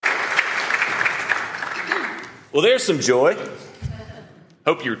Well, there's some joy.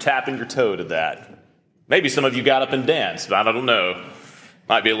 Hope you're tapping your toe to that. Maybe some of you got up and danced, but I don't know.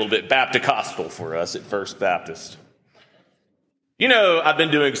 Might be a little bit Baptist-costal for us at First Baptist. You know, I've been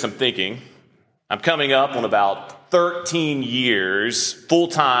doing some thinking. I'm coming up on about 13 years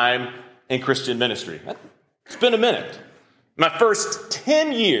full-time in Christian ministry. It's been a minute. My first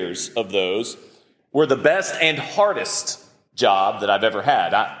 10 years of those were the best and hardest job that I've ever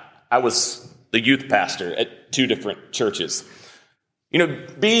had. I was the youth pastor at 2 different churches. You know,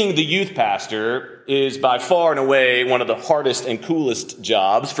 being the youth pastor is by far and away one of the hardest and coolest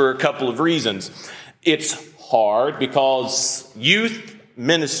jobs for a couple of reasons. It's hard because youth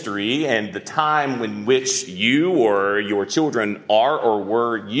ministry and the time in which you or your children are or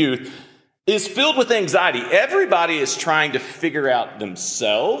were youth is filled with anxiety. Everybody is trying to figure out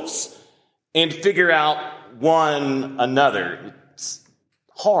themselves and figure out one another. It's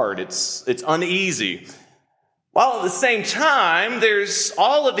hard. It's uneasy. While at the same time, there's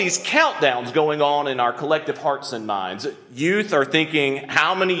all of these countdowns going on in our collective hearts and minds. Youth are thinking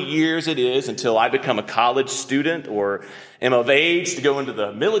how many years it is until I become a college student or am of age to go into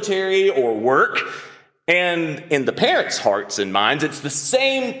the military or work. And in the parents' hearts and minds, it's the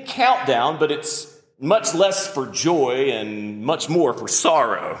same countdown, but it's much less for joy and much more for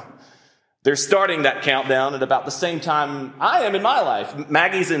sorrow. They're starting that countdown at about the same time I am in my life.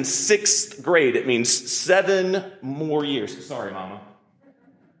 Maggie's in 6th grade. It means 7 more years. Sorry, Mama.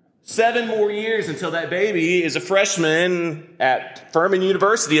 7 more years until that baby is a freshman at Furman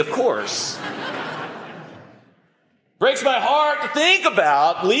University, of course. Breaks my heart to think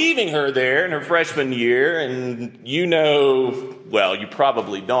about leaving her there in her freshman year, and you know, well, you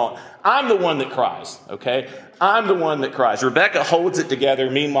probably don't. I'm the one that cries, okay? I'm the one that cries. Rebecca holds it together.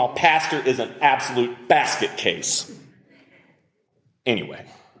 Meanwhile, Pastor is an absolute basket case. Anyway.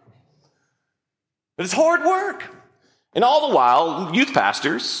 But it's hard work. And all the while, our youth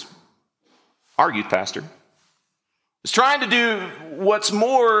pastor, is trying to do what's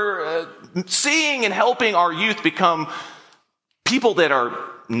more, seeing and helping our youth become people that are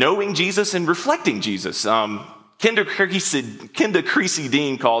knowing Jesus and reflecting Jesus. Kenda Creasy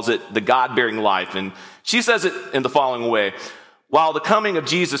Dean calls it the God-bearing life, and she says it in the following way. While the coming of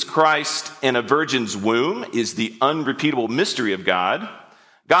Jesus Christ in a virgin's womb is the unrepeatable mystery of God,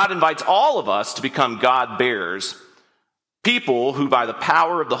 God invites all of us to become God-bearers, people who by the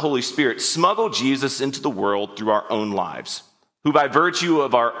power of the Holy Spirit smuggle Jesus into the world through our own lives, who by virtue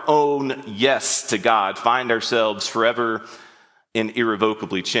of our own yes to God find ourselves forever and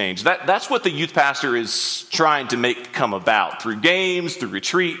irrevocably changed. That's what the youth pastor is trying to make come about. Through games, through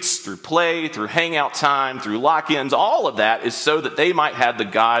retreats, through play, through hangout time, through lock-ins, all of that is so that they might have the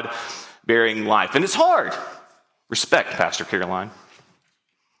God-bearing life. And it's hard. Respect, Pastor Caroline.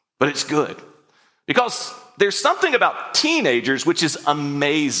 But it's good. Because there's something about teenagers which is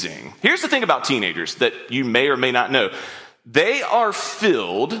amazing. Here's the thing about teenagers that you may or may not know. They are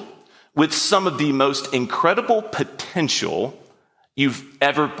filled with some of the most incredible potential you've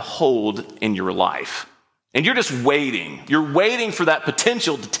ever held in your life. And you're just waiting. You're waiting for that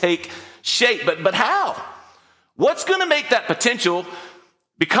potential to take shape. But how? What's going to make that potential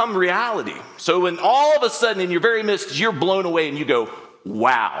become reality? So when all of a sudden in your very midst, you're blown away and you go,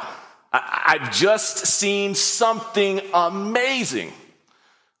 wow, I've just seen something amazing.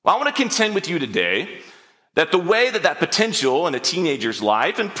 Well, I want to contend with you today that the way that potential in a teenager's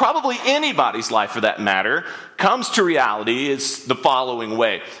life, and probably anybody's life for that matter, comes to reality is the following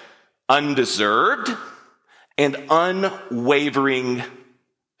way. Undeserved and unwavering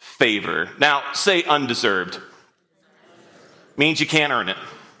favor. Now, say undeserved. Means you can't earn it.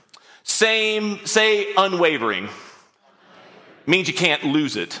 Say unwavering. Means you can't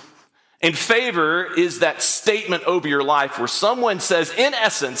lose it. And favor is that statement over your life where someone says, in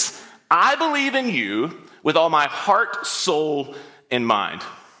essence, I believe in you with all my heart, soul, and mind.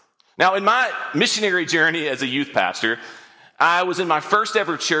 Now, in my missionary journey as a youth pastor, I was in my first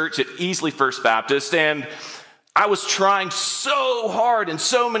ever church at Easley First Baptist, and I was trying so hard in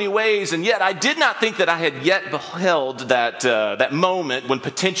so many ways, and yet I did not think that I had yet beheld that moment when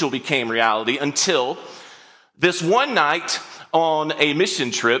potential became reality until this one night on a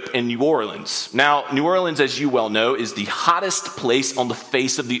mission trip in New Orleans. Now, New Orleans, as you well know, is the hottest place on the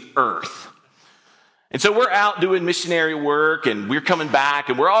face of the earth. And so we're out doing missionary work, and we're coming back,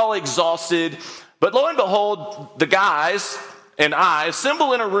 and we're all exhausted. But lo and behold, the guys and I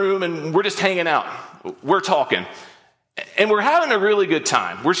assemble in a room, and we're just hanging out. We're talking. And we're having a really good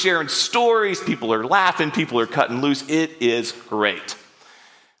time. We're sharing stories. People are laughing. People are cutting loose. It is great.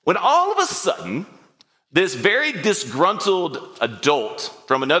 When all of a sudden, this very disgruntled adult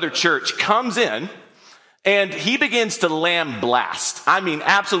from another church comes in And he begins to lambaste. I mean,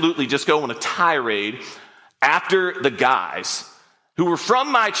 absolutely just go on a tirade after the guys who were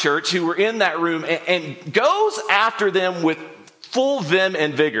from my church, who were in that room, and goes after them with full vim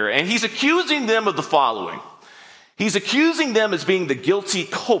and vigor. And he's accusing them of the following. He's accusing them as being the guilty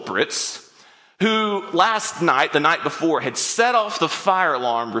culprits who last night, the night before, had set off the fire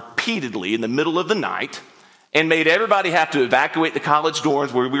alarm repeatedly in the middle of the night and made everybody have to evacuate the college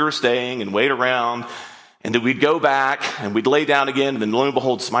dorms where we were staying and wait around. And then we'd go back and we'd lay down again. And then lo and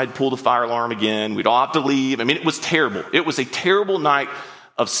behold, somebody'd pull the fire alarm again. We'd all have to leave. I mean, it was terrible. It was a terrible night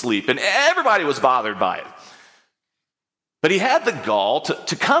of sleep. And everybody was bothered by it. But he had the gall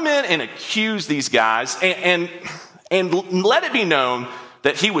to come in and accuse these guys and let it be known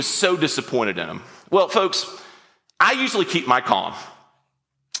that he was so disappointed in them. Well, folks, I usually keep my calm.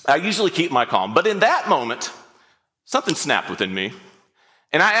 But in that moment, something snapped within me.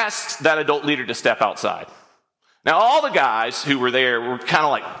 And I asked that adult leader to step outside. Now, all the guys who were there were kind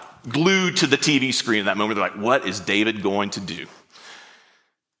of like glued to the TV screen at that moment. They're like, what is David going to do?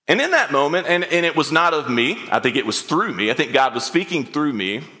 And in that moment, and it was not of me, I think it was through me. I think God was speaking through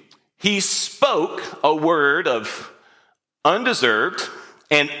me. He spoke a word of undeserved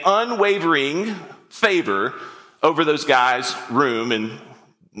and unwavering favor over those guys' room and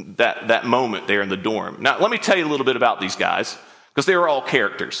that moment there in the dorm. Now, let me tell you a little bit about these guys. Because they were all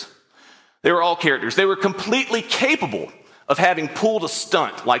characters. They were completely capable of having pulled a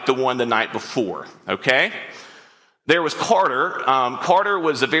stunt like the one the night before, okay? There was Carter. Carter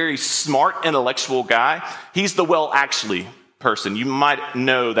was a very smart, intellectual guy. He's the well-actually person. You might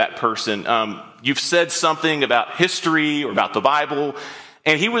know that person. You've said something about history or about the Bible,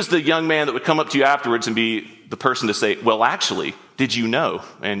 and he was the young man that would come up to you afterwards and be the person to say, well, actually, did you know?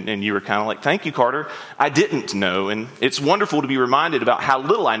 And you were kind of like, thank you, Carter. I didn't know. And it's wonderful to be reminded about how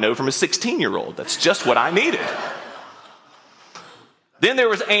little I know from a 16-year-old. That's just what I needed. Then there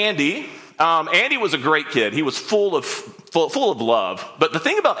was Andy. Andy was a great kid. He was full of love. But the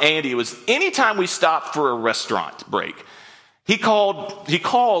thing about Andy was anytime we stopped for a restaurant break, he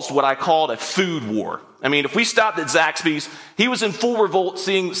caused what I called a food war. I mean, if we stopped at Zaxby's, he was in full revolt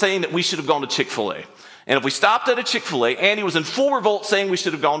saying that we should have gone to Chick-fil-A. And if we stopped at a Chick-fil-A, Andy was in full revolt saying we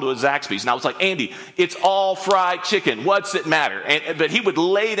should have gone to a Zaxby's. And I was like, Andy, it's all fried chicken. What's it matter? But he would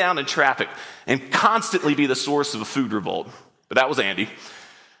lay down in traffic and constantly be the source of a food revolt. But that was Andy.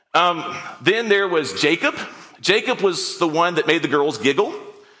 Then there was Jacob. Jacob was the one that made the girls giggle.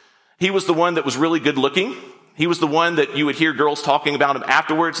 He was the one that was really good looking. He was the one that you would hear girls talking about him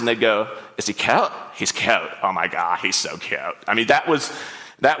afterwards, and they'd go, is he cute? He's cute. Oh, my God, he's so cute. I mean, that was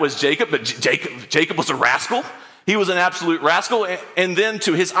Jacob, but Jacob was a rascal. He was an absolute rascal. And then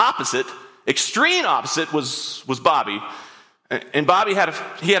to his opposite, extreme opposite, was Bobby. And Bobby had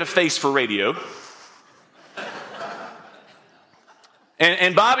a face for radio.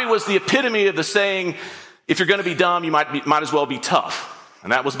 And Bobby was the epitome of the saying, if you're going to be dumb, you might as well be tough.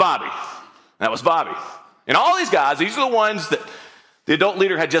 And that was Bobby. And all these guys, these are the ones that the adult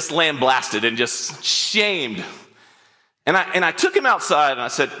leader had just lambasted and just shamed. And I took him outside and I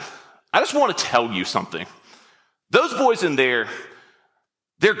said, I just want to tell you something. Those boys in there,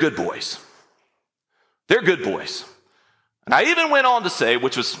 they're good boys. They're good boys. And I even went on to say,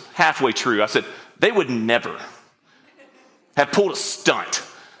 which was halfway true, I said, they would never have pulled a stunt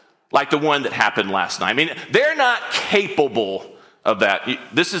like the one that happened last night. I mean, they're not capable of that.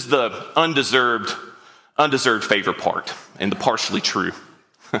 This is the undeserved favor part and the partially true.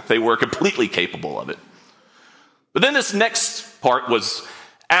 They were completely capable of it. But then this next part was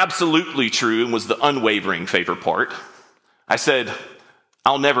absolutely true and was the unwavering favor part. I said,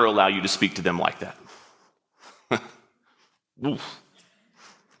 I'll never allow you to speak to them like that.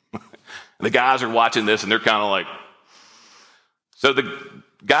 The guys are watching this and they're kind of like, so the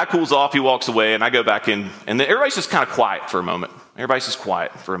guy cools off, he walks away, and I go back in, and then everybody's just kind of quiet for a moment.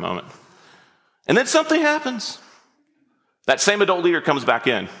 And then something happens. That same adult leader comes back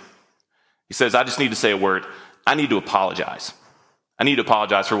in. He says, I just need to say a word. I need to apologize. I need to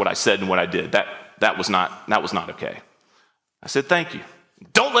apologize for what I said and what I did. That was not okay. I said, thank you.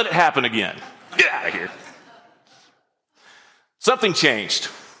 Don't let it happen again. Get out of here. Something changed.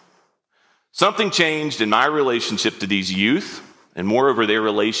 Something changed in my relationship to these youth, and moreover, their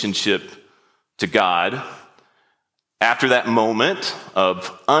relationship to God after that moment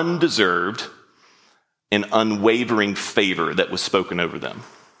of undeserved and unwavering favor that was spoken over them.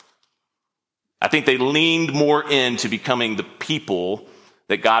 I think they leaned more into becoming the people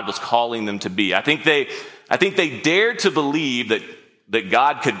that God was calling them to be. I think they dared to believe that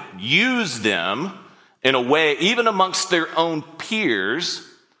God could use them in a way, even amongst their own peers,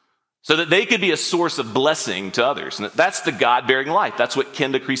 so that they could be a source of blessing to others. And that's the God-bearing life. That's what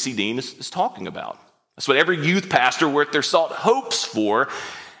Kenda Creasy Dean is talking about. That's what every youth pastor worth their salt hopes for.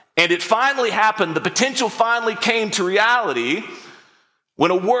 And it finally happened. The potential finally came to reality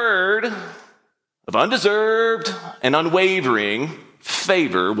when a word of undeserved and unwavering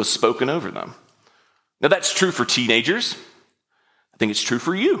favor was spoken over them. Now, that's true for teenagers. I think it's true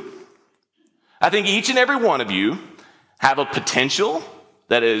for you. I think each and every one of you have a potential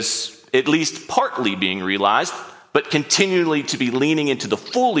that is at least partly being realized, but continually to be leaning into the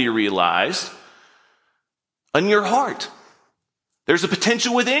fully realized in your heart. There's a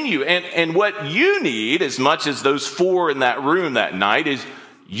potential within you. And what you need, as much as those four in that room that night, is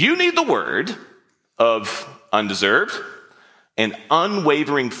you need the word of undeserved and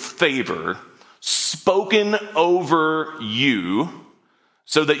unwavering favor spoken over you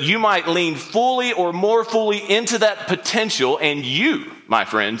so that you might lean fully or more fully into that potential, and you, my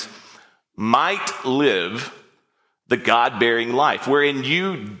friends, might live the God-bearing life wherein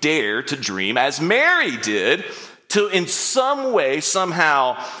you dare to dream, as Mary did, to in some way,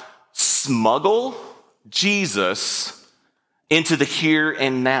 somehow smuggle Jesus into the here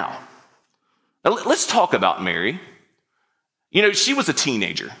and now. Now, let's talk about Mary. You know, she was a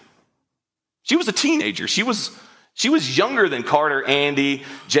teenager. She was a teenager. She was younger than Carter, Andy,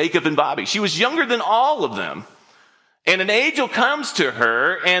 Jacob, and Bobby. She was younger than all of them. And an angel comes to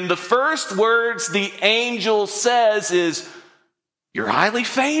her, and the first words the angel says is, "You're highly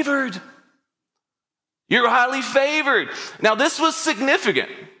favored. You're highly favored." Now, this was significant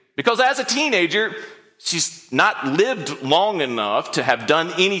because as a teenager, she's not lived long enough to have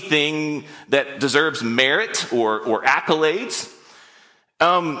done anything that deserves merit or accolades.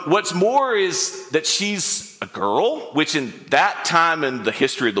 What's more is that she's a girl, which in that time in the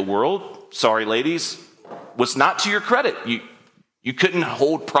history of the world, sorry ladies, was not to your credit. You couldn't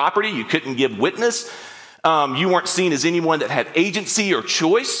hold property. You couldn't give witness. You weren't seen as anyone that had agency or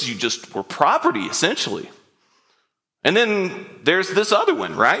choice. You just were property, essentially. And then there's this other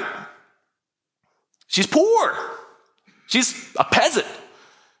one, right? She's poor. She's a peasant.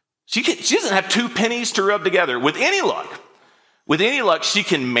 She doesn't have two pennies to rub together. With any luck, she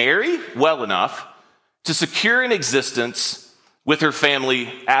can marry well enough to secure an existence with her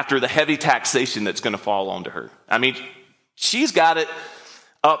family after the heavy taxation that's going to fall onto her. I mean, she's got it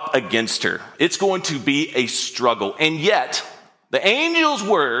up against her. It's going to be a struggle. And yet, the angel's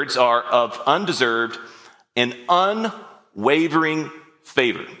words are of undeserved and unwavering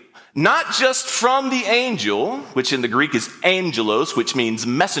favor. Not just from the angel, which in the Greek is angelos, which means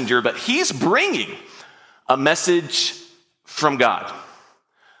messenger, but he's bringing a message from God.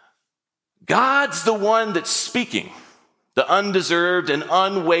 God's the one that's speaking the undeserved and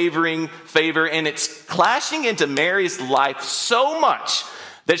unwavering favor, and it's clashing into Mary's life so much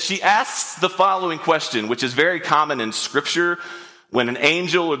that she asks the following question, which is very common in Scripture when an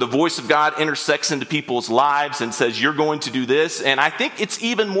angel or the voice of God intersects into people's lives and says, "You're going to do this." And I think it's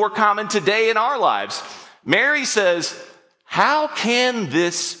even more common today in our lives. Mary says, "How can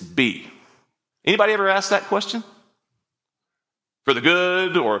this be?" Anybody ever asked that question? For the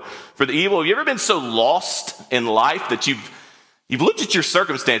good or for the evil? Have you ever been so lost in life that you've looked at your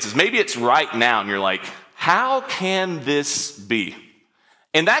circumstances? Maybe it's right now and you're like, how can this be?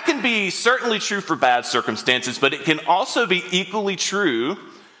 And that can be certainly true for bad circumstances, but it can also be equally true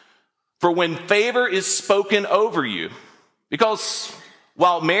for when favor is spoken over you. Because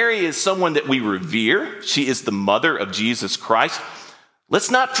while Mary is someone that we revere, she is the mother of Jesus Christ, let's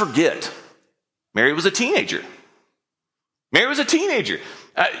not forget, Mary was a teenager. Mary was a teenager.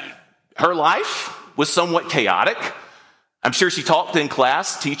 Her life was somewhat chaotic. I'm sure she talked in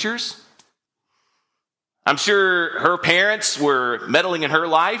class, teachers. I'm sure her parents were meddling in her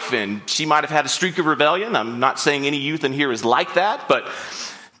life, and she might have had a streak of rebellion. I'm not saying any youth in here is like that, but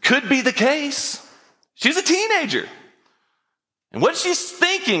could be the case. She's a teenager. And what she's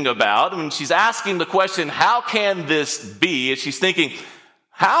thinking about when she's asking the question, how can this be? Is she's thinking,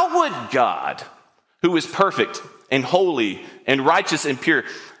 how would God, who is perfect and holy and righteous and pure,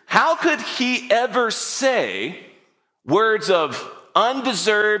 how could he ever say words of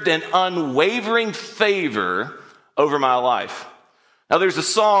undeserved and unwavering favor over my life? Now, there's a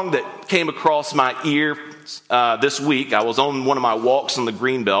song that came across my ear this week. I was on one of my walks on the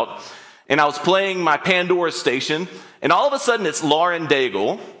Greenbelt, and I was playing my Pandora station, and all of a sudden it's Lauren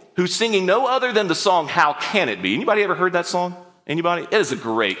Daigle, who's singing no other than the song, "How Can It Be?" Anybody ever heard that song? Anybody? It is a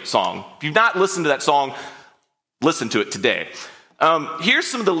great song. If you've not listened to that song, listen to it today. Here's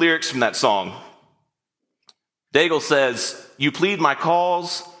some of the lyrics from that song. Daigle says, "You plead my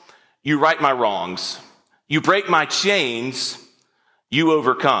cause, you right my wrongs, you break my chains, you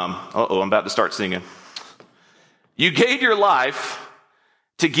overcome. I'm about to start singing. You gave your life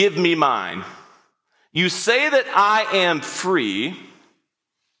to give me mine. You say that I am free.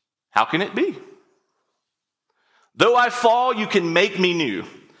 How can it be? Though I fall, you can make me new.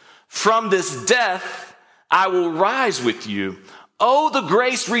 From this death, I will rise with you. Oh, the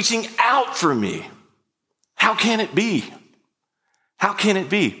grace reaching out for me. How can it be? How can it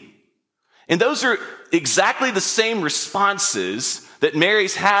be? And those are exactly the same responses that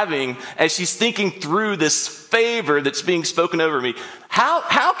Mary's having as she's thinking through this favor that's being spoken over me.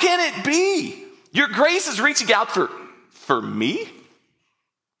 How can it be? Your grace is reaching out for me?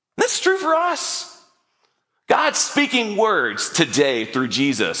 That's true for us. God's speaking words today through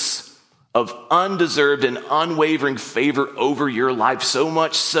Jesus of undeserved and unwavering favor over your life, so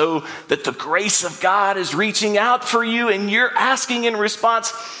much so that the grace of God is reaching out for you and you're asking in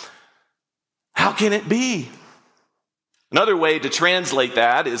response, how can it be? Another way to translate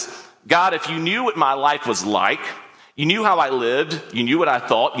that is, God, if you knew what my life was like, you knew how I lived, you knew what I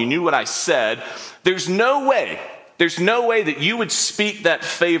thought, you knew what I said, there's no way that you would speak that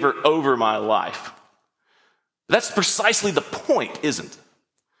favor over my life. That's precisely the point, isn't it?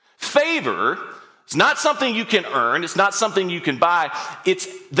 Favor is not something you can earn. It's not something you can buy. It's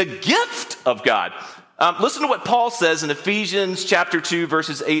the gift of God. Listen to what Paul says in Ephesians chapter 2,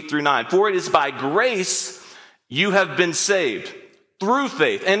 verses 8 through 9. For it is by grace you have been saved through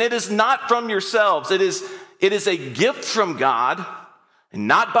faith. And it is not from yourselves. It is a gift from God, and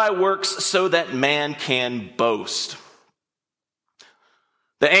not by works, so that man can boast.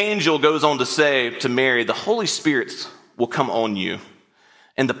 The angel goes on to say to Mary, the Holy Spirit will come on you,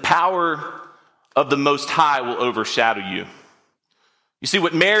 and the power of the Most High will overshadow you. You see,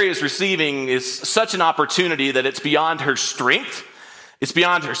 what Mary is receiving is such an opportunity that it's beyond her strength, it's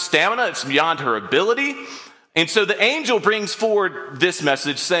beyond her stamina, it's beyond her ability. And so the angel brings forward this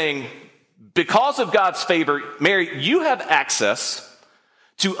message saying, because of God's favor, Mary, you have access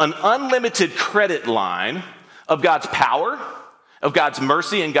to an unlimited credit line of God's power, of God's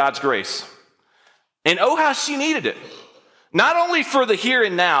mercy, and God's grace. And oh, how she needed it. Not only for the here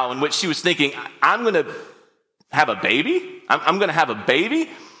and now in which she was thinking, I'm going to have a baby. I'm going to have a baby.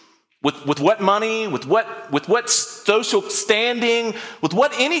 With what money, with what social standing, with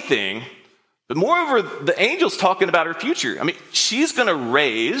what anything. But moreover, the angel's talking about her future. I mean, she's going to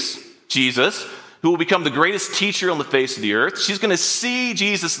raise Jesus, who will become the greatest teacher on the face of the earth. She's going to see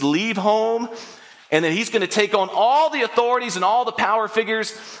Jesus leave home, and then he's going to take on all the authorities and all the power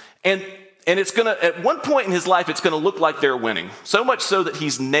figures. And it's going to, at one point in his life, it's going to look like they're winning. So much so that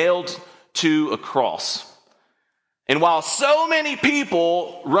he's nailed to a cross. And while so many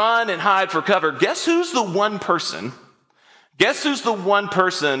people run and hide for cover, guess who's the one person? Guess who's the one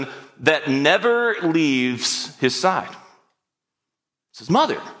person that never leaves his side? It's his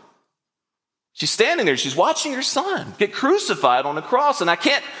mother. She's standing there. She's watching her son get crucified on the cross. And I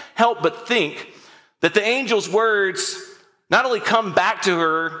can't help but think that the angel's words not only come back to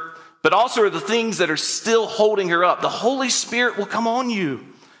her, but also are the things that are still holding her up. The Holy Spirit will come on you,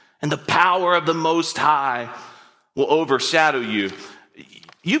 and the power of the Most High will overshadow you.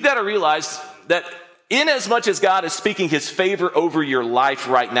 You've got to realize that inasmuch as God is speaking his favor over your life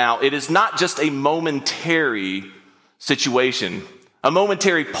right now, it is not just a momentary situation, a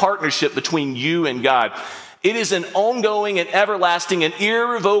momentary partnership between you and God. It is an ongoing and everlasting and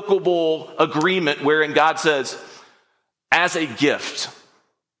irrevocable agreement wherein God says, as a gift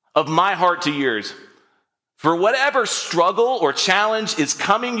of my heart to yours, for whatever struggle or challenge is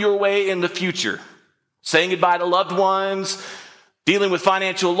coming your way in the future, saying goodbye to loved ones, dealing with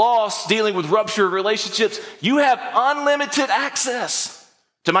financial loss, dealing with rupture of relationships, you have unlimited access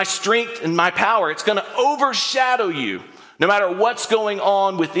to my strength and my power. It's going to overshadow you no matter what's going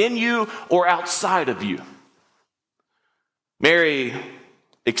on within you or outside of you. Mary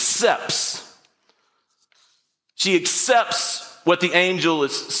accepts. She accepts what the angel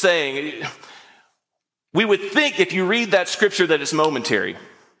is saying. We would think if you read that scripture that it's momentary.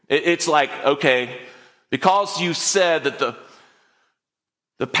 It's like, okay, because you said that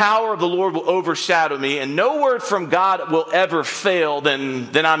the power of the Lord will overshadow me and no word from God will ever fail,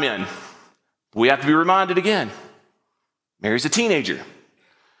 then I'm in. We have to be reminded again. Mary's a teenager.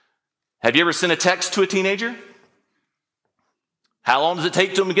 Have you ever sent a text to a teenager? How long does it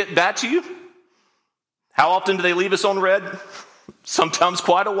take them to get back to you? How often do they leave us on red? Sometimes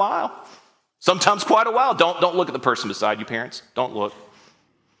quite a while. Sometimes quite a while. Don't look at the person beside you, parents. Don't look.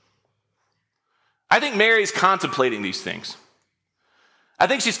 I think Mary's contemplating these things. I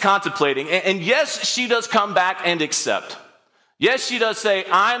think she's contemplating. And yes, she does come back and accept. Yes, she does say,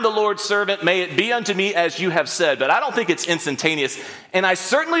 I'm the Lord's servant. May it be unto me as you have said. But I don't think it's instantaneous. And I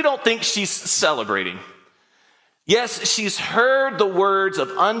certainly don't think she's celebrating. Yes, she's heard the words of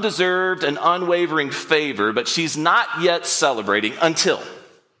undeserved and unwavering favor, but she's not yet celebrating until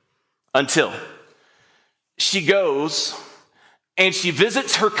she goes and she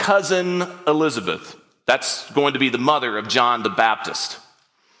visits her cousin Elizabeth. That's going to be the mother of John the Baptist.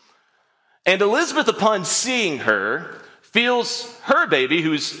 And Elizabeth, upon seeing her, feels her baby,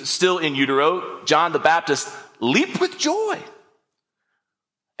 who's still in utero, John the Baptist, leap with joy.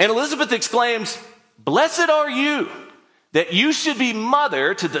 And Elizabeth exclaims, "Blessed are you, that you should be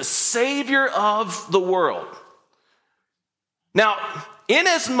mother to the Savior of the world." Now,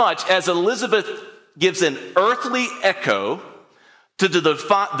 inasmuch as Elizabeth gives an earthly echo to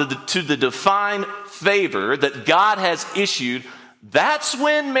the divine favor that God has issued, that's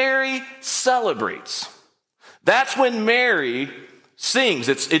when Mary celebrates. That's when Mary sings.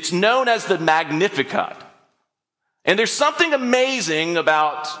 It's known as the Magnificat. And there's something amazing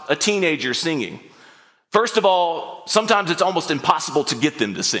about a teenager singing. First of all, sometimes it's almost impossible to get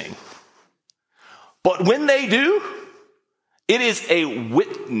them to sing. But when they do, it is a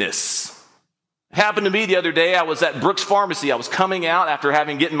witness. It happened to me the other day. I was at Brooks Pharmacy. I was coming out after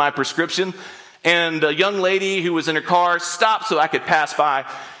having gotten my prescription, and a young lady who was in her car stopped so I could pass by.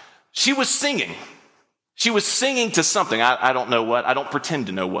 She was singing. She was singing to something. I don't know what. I don't pretend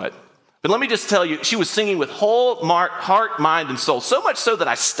to know what. But let me just tell you, she was singing with whole heart, mind, and soul, so much so that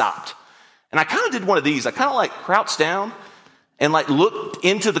I stopped. And I kind of did one of these. I kind of like crouched down and like looked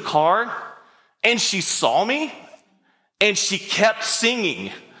into the car, and she saw me, and she kept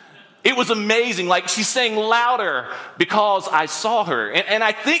singing. It was amazing. Like, she sang louder because I saw her. And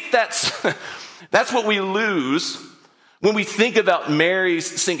I think that's what we lose when we think about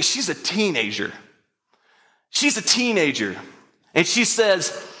Mary's singing. She's a teenager. She's a teenager. And she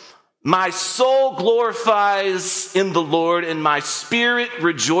says, "My soul glorifies in the Lord, and my spirit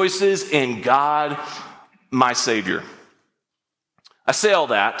rejoices in God, my Savior." I say all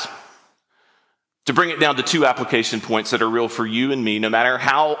that to bring it down to two application points that are real for you and me, no matter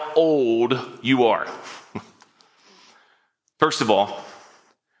how old you are. First of all,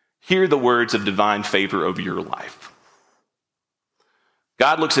 hear the words of divine favor over your life.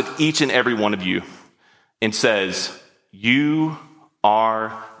 God looks at each and every one of you and says, "You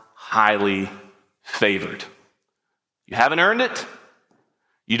are highly favored. You haven't earned it.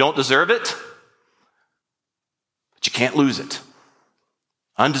 You don't deserve it, but you can't lose it.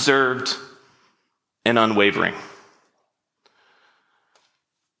 Undeserved and unwavering."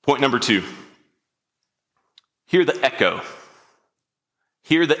 Point number 2. Hear the echo.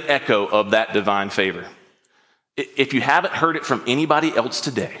 Hear the echo of that divine favor. If you haven't heard it from anybody else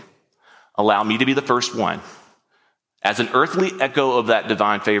today, allow me to be the first one, as an earthly echo of that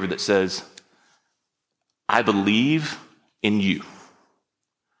divine favor that says, "I believe in you.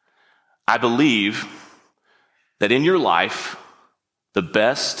 I believe that in your life, the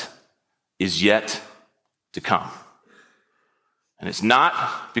best is yet to come." And it's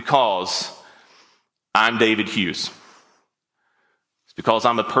not because I'm David Hughes. It's because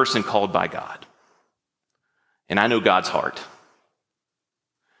I'm a person called by God. And I know God's heart.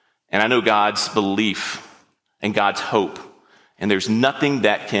 And I know God's belief and God's hope. And there's nothing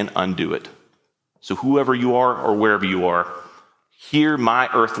that can undo it. So whoever you are or wherever you are, hear my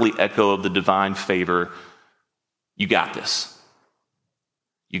earthly echo of the divine favor. You got this.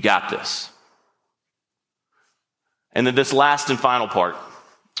 You got this. And then this last and final part,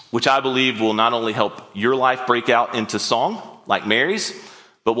 which I believe will not only help your life break out into song, like Mary's,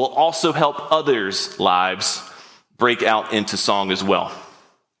 but will also help others' lives break out into song as well.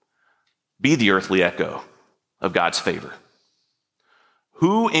 Be the earthly echo of God's favor.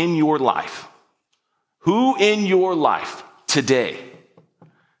 Who in your life today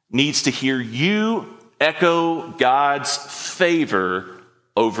needs to hear you echo God's favor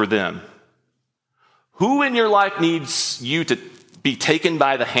over them? Who in your life needs you to be taken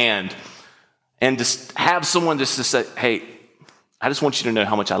by the hand and just have someone just to say, "Hey, I just want you to know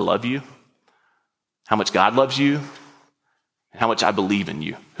how much I love you, how much God loves you, and how much I believe in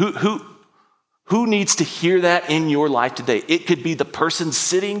you"? Who needs to hear that in your life today? It could be the person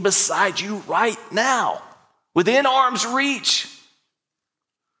sitting beside you right now, within arm's reach.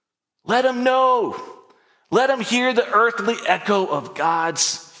 Let them know. Let them hear the earthly echo of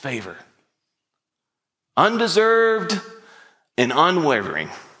God's favor. Undeserved and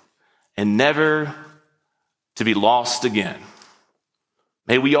unwavering, and never to be lost again.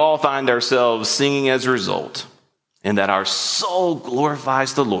 May we all find ourselves singing as a result, and that our soul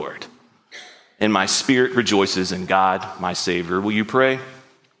glorifies the Lord, and my spirit rejoices in God, my Savior. Will you pray?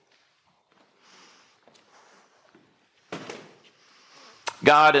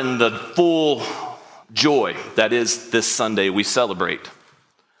 God, in the full joy that is this Sunday, we celebrate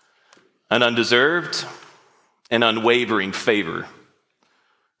an undeserved and unwavering favor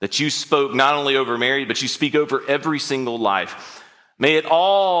that you spoke not only over Mary, but you speak over every single life. May it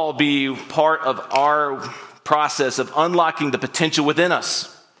all be part of our process of unlocking the potential within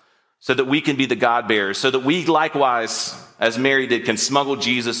us so that we can be the God bearers, so that we likewise, as Mary did, can smuggle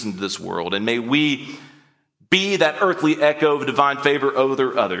Jesus into this world. And may we be that earthly echo of divine favor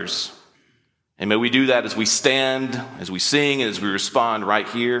over others. And may we do that as we stand, as we sing, and as we respond right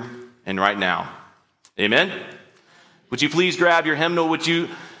here and right now. Amen? Would you please grab your hymnal? Would you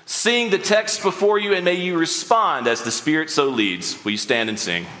sing the text before you, and may you respond as the Spirit so leads? Will you stand and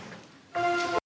sing?